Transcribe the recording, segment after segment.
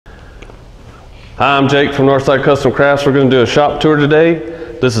Hi, I'm Jake from Northside Custom Crafts. We're going to do a shop tour today.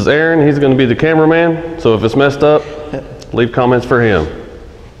 This is Aaron. He's going to be the cameraman. So if it's messed up, leave comments for him.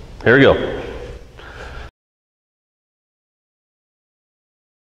 Here we go.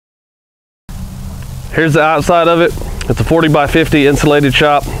 Here's the outside of it. It's a 40 by 50 insulated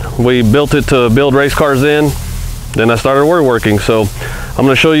shop. We built it to build race cars in. Then I started woodworking. So I'm going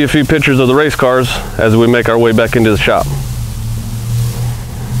to show you a few pictures of the race cars as we make our way back into the shop.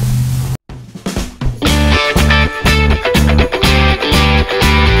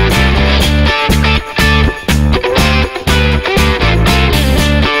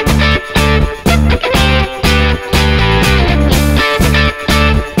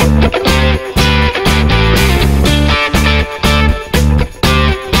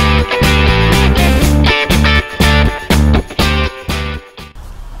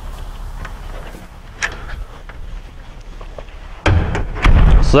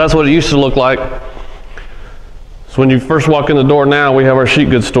 So that's what it used to look like. So when you first walk in the door now, we have our sheet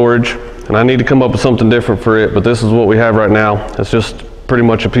goods storage, and I need to come up with something different for it, but this is what we have right now. It's just pretty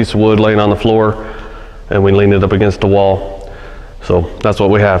much a piece of wood laying on the floor, and we lean it up against the wall. So that's what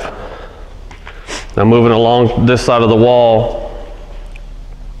we have. Now moving along this side of the wall,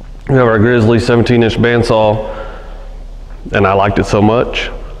 we have our Grizzly 17-inch bandsaw, and I liked it so much,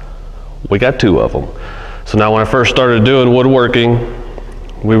 we got 2 of them. So now when I first started doing woodworking,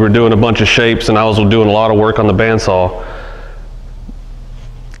 we were doing a bunch of shapes, and I was doing a lot of work on the bandsaw.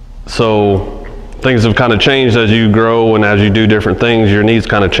 So things have kind of changed as you grow and as you do different things, your needs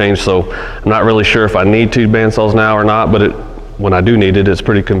kind of change. So I'm not really sure if I need 2 bandsaws now or not, but when I do need it, it's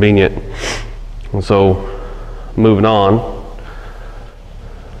pretty convenient. And so moving on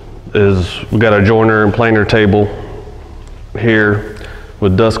is we got a joiner and planer table here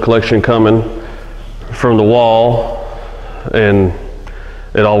with dust collection coming from the wall, and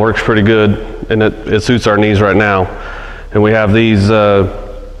it all works pretty good, and it suits our needs right now. And we have these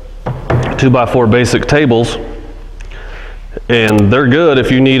 2x4 basic tables, and they're good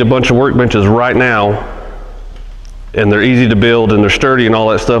if you need a bunch of workbenches right now, and they're easy to build and they're sturdy and all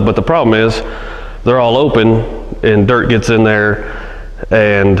that stuff. But the problem is they're all open and dirt gets in there,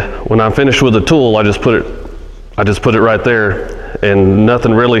 and when I'm finished with the tool, I just put it right there, and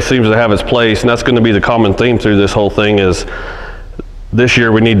nothing really seems to have its place. And that's going to be the common theme through this whole thing is this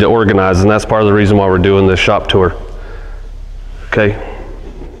year we need to organize, and that's part of the reason why we're doing this shop tour. Okay,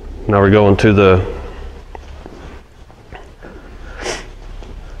 now we're going to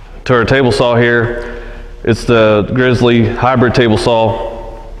our table saw here. It's the Grizzly hybrid table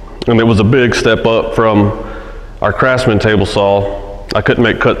saw, and it was a big step up from our Craftsman table saw. I couldn't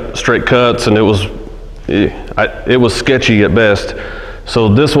make straight cuts, and it was sketchy at best. So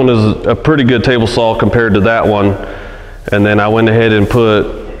this one is a pretty good table saw compared to that one. And then I went ahead and put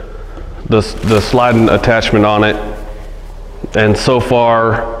the sliding attachment on it. And so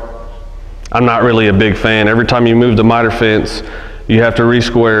far, I'm not really a big fan. Every time you move the miter fence, you have to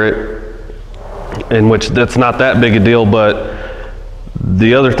re-square it, in which that's not that big a deal, but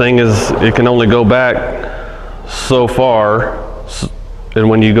the other thing is it can only go back so far. And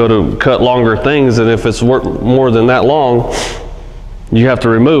when you go to cut longer things, and if it's more than that long, you have to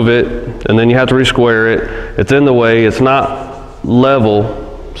remove it, and then you have to re-square it. It's in the way, it's not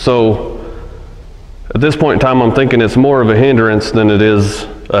level. So at this point in time, I'm thinking it's more of a hindrance than it is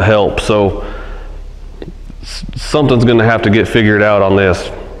a help. So something's gonna have to get figured out on this.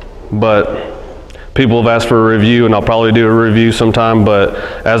 But people have asked for a review, and I'll probably do a review sometime, but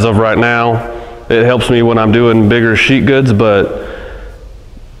as of right now, it helps me when I'm doing bigger sheet goods, but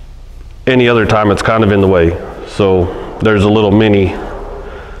any other time it's kind of in the way. So there's a little mini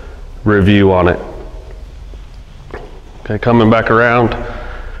review on it. Okay, coming back around,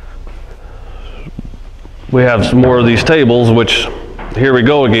 we have some more of these tables, which here we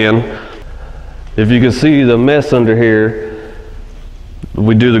go again. If you can see the mess under here,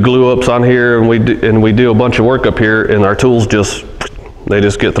 we do the glue ups on here, and we do a bunch of work up here, and our tools just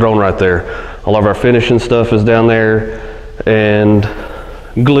get thrown right there. All of our finishing stuff is down there, and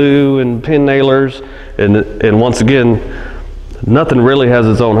glue and pin nailers, and once again, nothing really has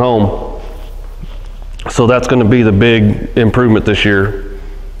its own home. So that's going to be the big improvement this year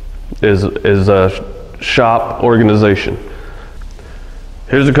is shop organization.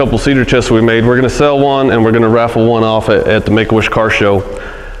 Here's a couple cedar chests we made. We're going to sell one, and we're going to raffle one off at the Make-A-Wish Car Show.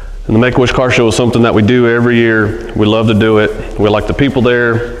 And the Make-A-Wish Car Show is something that we do every year. We love to do it. We like the people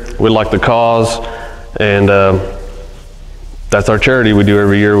there. We like the cause, and that's our charity we do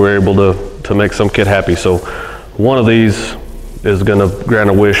every year. We're able to make some kid happy. So one of these is going to grant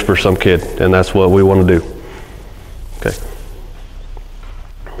a wish for some kid, and that's what we want to do. Okay.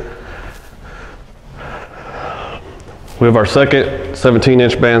 We have our second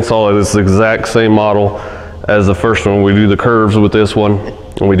 17-inch bandsaw. It's the exact same model as the first one. We do the curves with this one,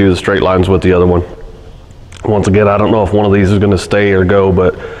 and we do the straight lines with the other one. Once again, I don't know if one of these is going to stay or go,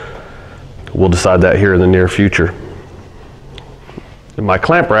 but we'll decide that here in the near future. In my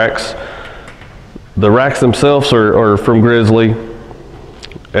clamp racks, the racks themselves are from Grizzly,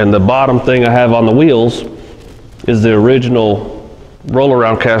 and the bottom thing I have on the wheels is the original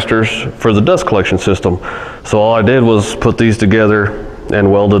roll-around casters for the dust collection system. So all I did was put these together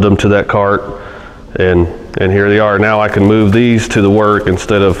and welded them to that cart, and here they are. Now I can move these to the work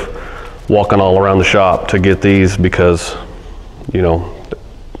instead of walking all around the shop to get these, because, you know,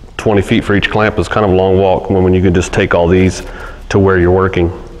 20 feet for each clamp is kind of a long walk when you can just take all these to where you're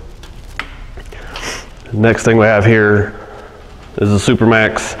working. Next thing we have here is a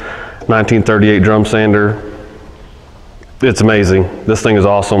Supermax 1938 drum sander. It's amazing. This thing is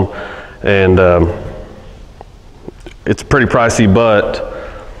awesome, and it's pretty pricey, but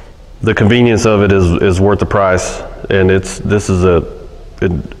the convenience of it is worth the price. And this is a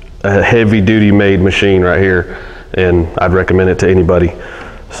heavy duty made machine right here, and I'd recommend it to anybody.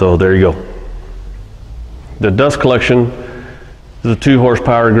 So there you go. The dust collection is a 2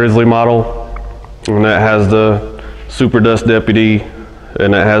 horsepower Grizzly model, and that has the Super Dust Deputy,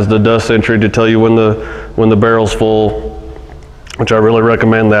 and it has the dust entry to tell you when the barrel's full, which I really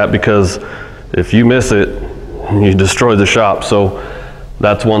recommend that, because if you miss it, you destroy the shop. So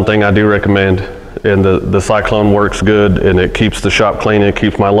that's one thing I do recommend. And the Cyclone works good, and it keeps the shop clean, it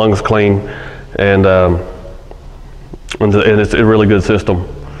keeps my lungs clean, and it's a really good system.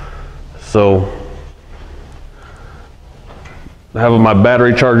 So I have my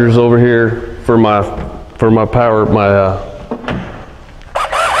battery chargers over here for my power.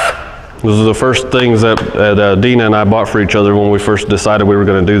 Those are the first things that Dina and I bought for each other when we first decided we were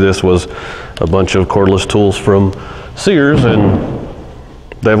going to do this, was a bunch of cordless tools from Sears, and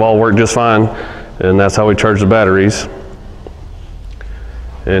they've all worked just fine, and that's how we charge the batteries.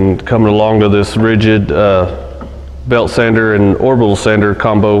 And coming along to this rigid belt sander and orbital sander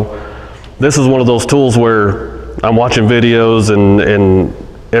combo, this is one of those tools where I'm watching videos and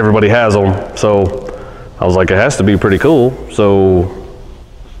everybody has them, so I was like, it has to be pretty cool. So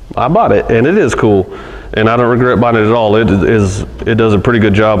I bought it, and it is cool, and I don't regret buying it at all. It does a pretty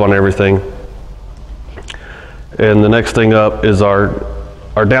good job on everything. And the next thing up is our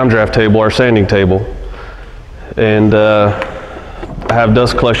downdraft table, our sanding table, and I have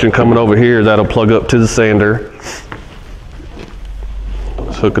dust collection coming over here that'll plug up to the sander.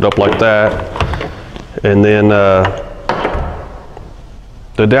 Let's hook it up like that, and then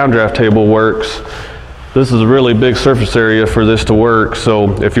the downdraft table works. This is a really big surface area for this to work,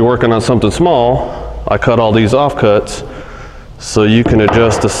 so if you're working on something small, I cut all these offcuts so you can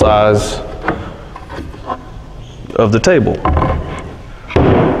adjust the size of the table.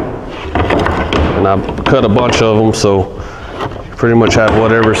 And I cut a bunch of them, so you pretty much have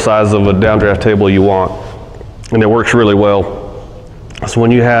whatever size of a downdraft table you want, and it works really well. So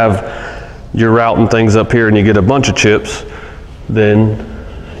when you have your route and things up here and you get a bunch of chips, then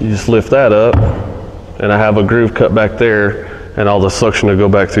you just lift that up, and I have a groove cut back there, and all the suction will go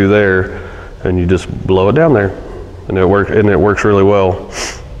back through there, and you just blow it down there, and it works really well.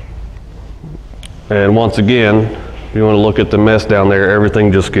 And once again, if you want to look at the mess down there,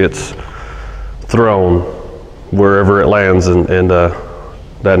 everything just gets thrown wherever it lands, and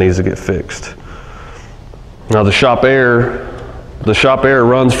that needs to get fixed. Now the shop air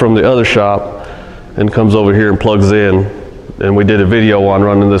runs from the other shop and comes over here and plugs in, and we did a video on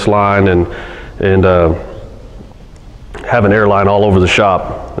running this line and have an air line all over the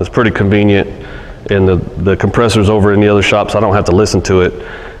shop. It's pretty convenient, and the compressor's over in the other shop, so I don't have to listen to it,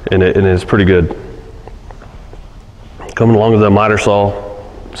 and it's pretty good. Coming along to the miter saw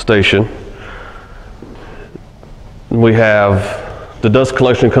station, we have the dust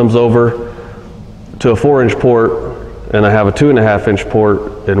collection comes over to a 4-inch port, and I have a 2.5-inch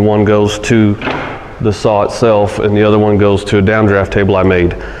port, and one goes to the saw itself and the other one goes to a downdraft table I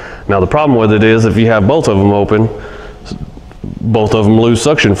made. Now the problem with it is if you have both of them open, both of them lose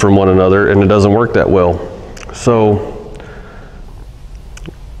suction from one another, and it doesn't work that well. So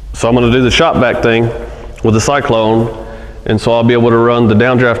I'm going to do the shop vac thing with the Cyclone, and so I'll be able to run the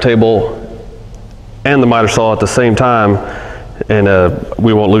downdraft table and the miter saw at the same time, and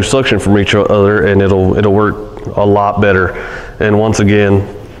we won't lose suction from each other, and it'll work a lot better. And once again,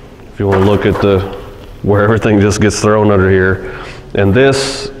 if you want to look at where everything just gets thrown under here, and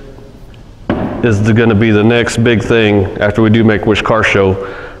this is going to be the next big thing after we do Make-A-Wish Car Show.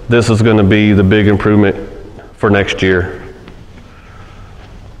 This is going to be the big improvement for next year.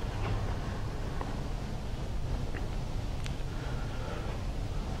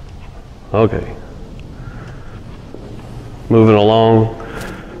 Okay. Moving along.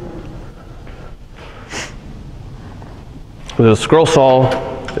 The scroll saw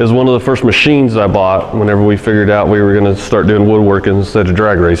is one of the first machines I bought whenever we figured out we were going to start doing woodworking instead of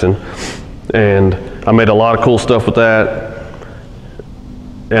drag racing. And I made a lot of cool stuff with that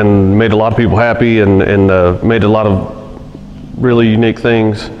and made a lot of people happy and made a lot of really unique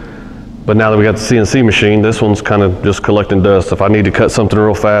things. But now that we got the CNC machine, this one's kind of just collecting dust. If I need to cut something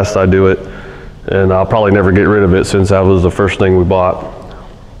real fast, I do it. And I'll probably never get rid of it since that was the first thing we bought.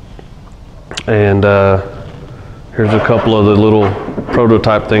 And here's a couple of the little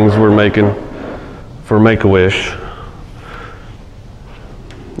prototype things we're making for Make-A-Wish.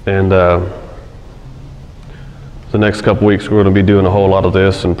 And the next couple weeks we're going to be doing a whole lot of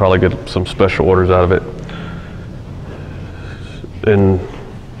this and probably get some special orders out of it. And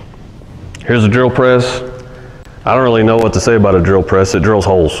here's a drill press. I don't really know what to say about a drill press. It drills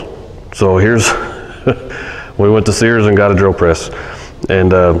holes. So here's, we went to Sears and got a drill press,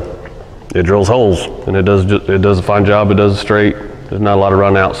 and it drills holes, and it does a fine job. It does it straight. There's not a lot of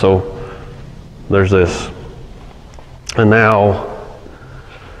run out, so there's this. And now,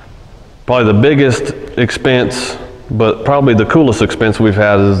 probably the biggest expense, but probably the coolest expense we've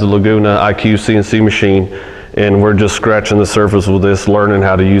had is the Laguna IQ CNC machine, and we're just scratching the surface with this, learning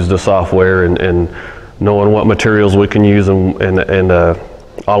how to use the software and knowing what materials we can use and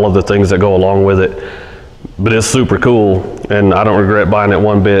all of the things that go along with it. But it's super cool, and I don't regret buying it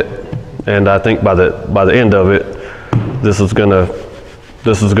one bit. And I think by the end of it, this is gonna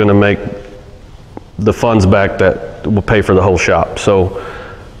make the funds back that will pay for the whole shop. So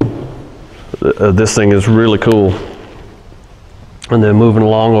this thing is really cool. And then moving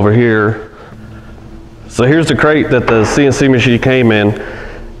along over here. So here's the crate that the CNC machine came in.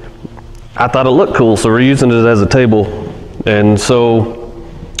 I thought it looked cool, so we're using it as a table. And so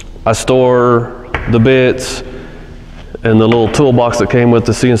I store the bits and the little toolbox that came with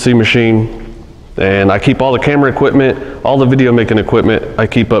the CNC machine. And I keep all the camera equipment, all the video making equipment I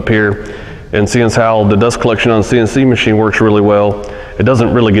keep up here. And seeing as how the dust collection on the CNC machine works really well, it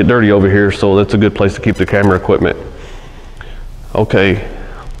doesn't really get dirty over here, so that's a good place to keep the camera equipment. Okay.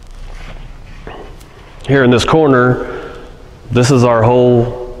 Here in this corner, this is our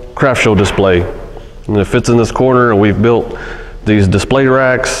whole craft show display. And it fits in this corner, and we've built these display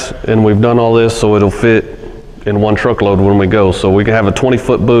racks, and we've done all this so it'll fit in one truckload when we go. So we can have a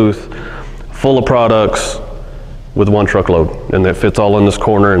 20-foot booth full of products with one truckload, and that fits all in this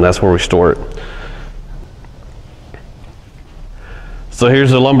corner, and that's where we store it. So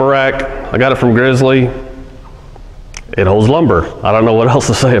here's the lumber rack. I got it from Grizzly. It holds lumber. I don't know what else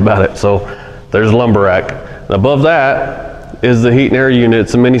to say about it. So there's a lumber rack. And above that is the heat and air unit.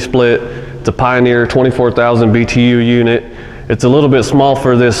 It's a mini split. It's a Pioneer 24,000 BTU unit. It's a little bit small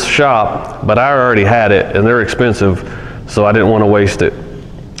for this shop, but I already had it, and they're expensive, so I didn't want to waste it.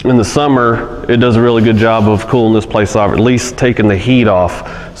 In the summer, it does a really good job of cooling this place off, at least taking the heat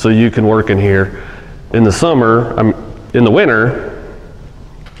off so you can work in here. In the summer, in the winter,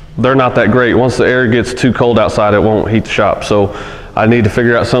 they're not that great. Once the air gets too cold outside, it won't heat the shop. So I need to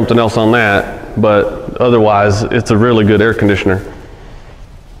figure out something else on that, but otherwise, it's a really good air conditioner.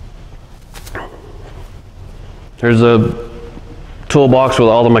 Here's a toolbox with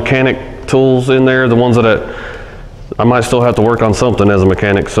all the mechanic tools in there, the ones that I might still have to work on something as a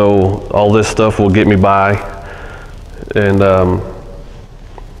mechanic, so all this stuff will get me by. And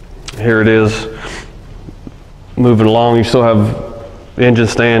here it is. Moving along, you still have engine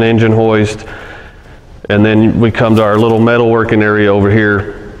stand, engine hoist, and then we come to our little metal working area over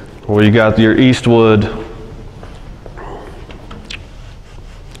here where you got your Eastwood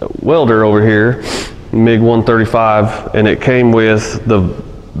welder over here, MiG 135, and it came with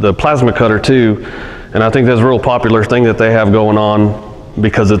the plasma cutter too. And I think that's a real popular thing that they have going on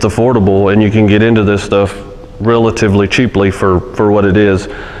because it's affordable and you can get into this stuff relatively cheaply for what it is.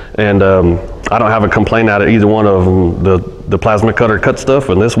 And I don't have a complaint at it, either one of them. The plasma cutter cuts stuff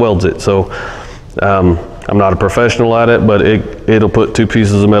and this welds it. So I'm not a professional at it, but it'll put two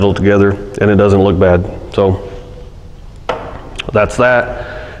pieces of metal together and it doesn't look bad. So that's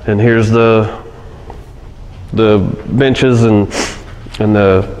that. And here's the benches and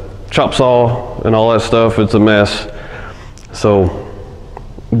the chop saw and all that stuff. It's a mess. So,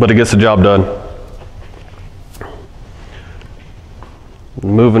 but it gets the job done.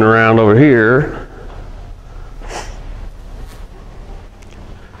 Moving around over here,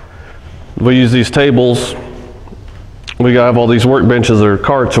 we use these tables. We have all these workbenches or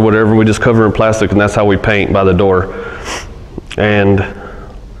carts or whatever, we just cover in plastic, and that's how we paint by the door. And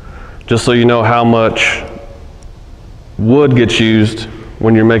just so you know how much wood gets used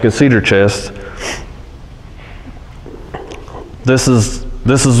when you're making cedar chests. This is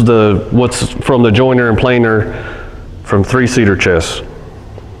what's from the joiner and planer from 3 cedar chests.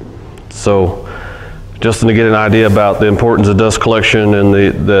 So just to get an idea about the importance of dust collection and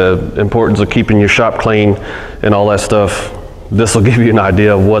the importance of keeping your shop clean and all that stuff, this will give you an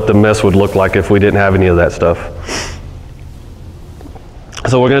idea of what the mess would look like if we didn't have any of that stuff.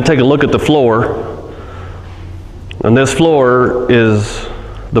 So we're going to take a look at the floor. And this floor is,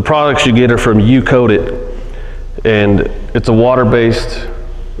 the products you get are from U-Coat It, and it's a water-based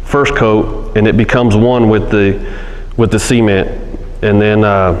first coat, and it becomes one with the cement. And then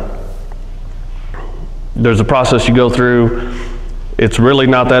there's a process you go through. It's really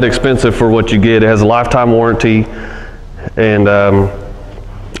not that expensive for what you get. It has a lifetime warranty, and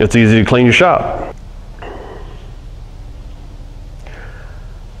it's easy to clean your shop.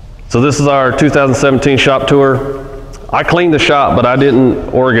 So this is our 2017 shop tour. I cleaned the shop, but I didn't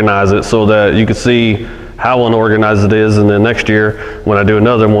organize it so that you could see how unorganized it is, and then next year when I do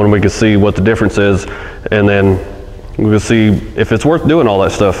another one, we can see what the difference is, and then we can see if it's worth doing all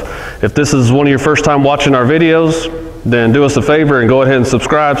that stuff. If this is one of your first time watching our videos, then do us a favor and go ahead and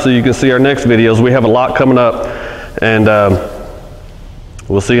subscribe so you can see our next videos. We have a lot coming up, and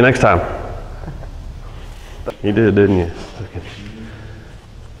we'll see you next time. You did, didn't you? Okay.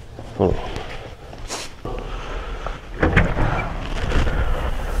 Hold on.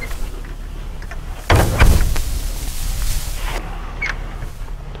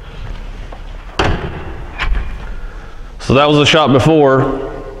 So that was the shop before.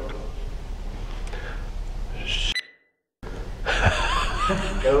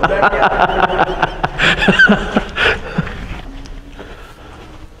 Go back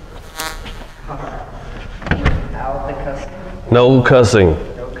Now the cussing. No cussing.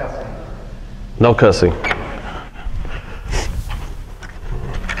 No cussing. No cussing.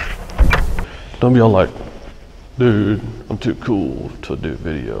 Don't be all like, dude, I'm too cool to do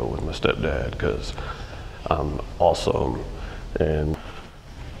video with my stepdad because I'm awesome. And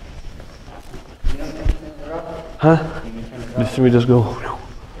huh? You see me just go?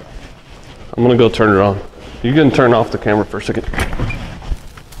 I'm gonna go turn it on. You can turn off the camera for a second.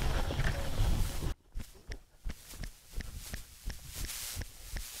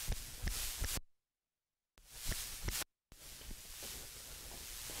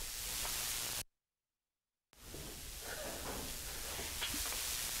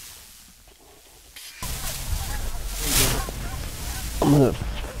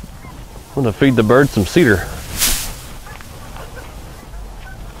 I'm gonna feed the bird some cedar.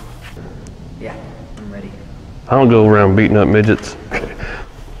 Yeah, I'm ready. I don't go around beating up midgets.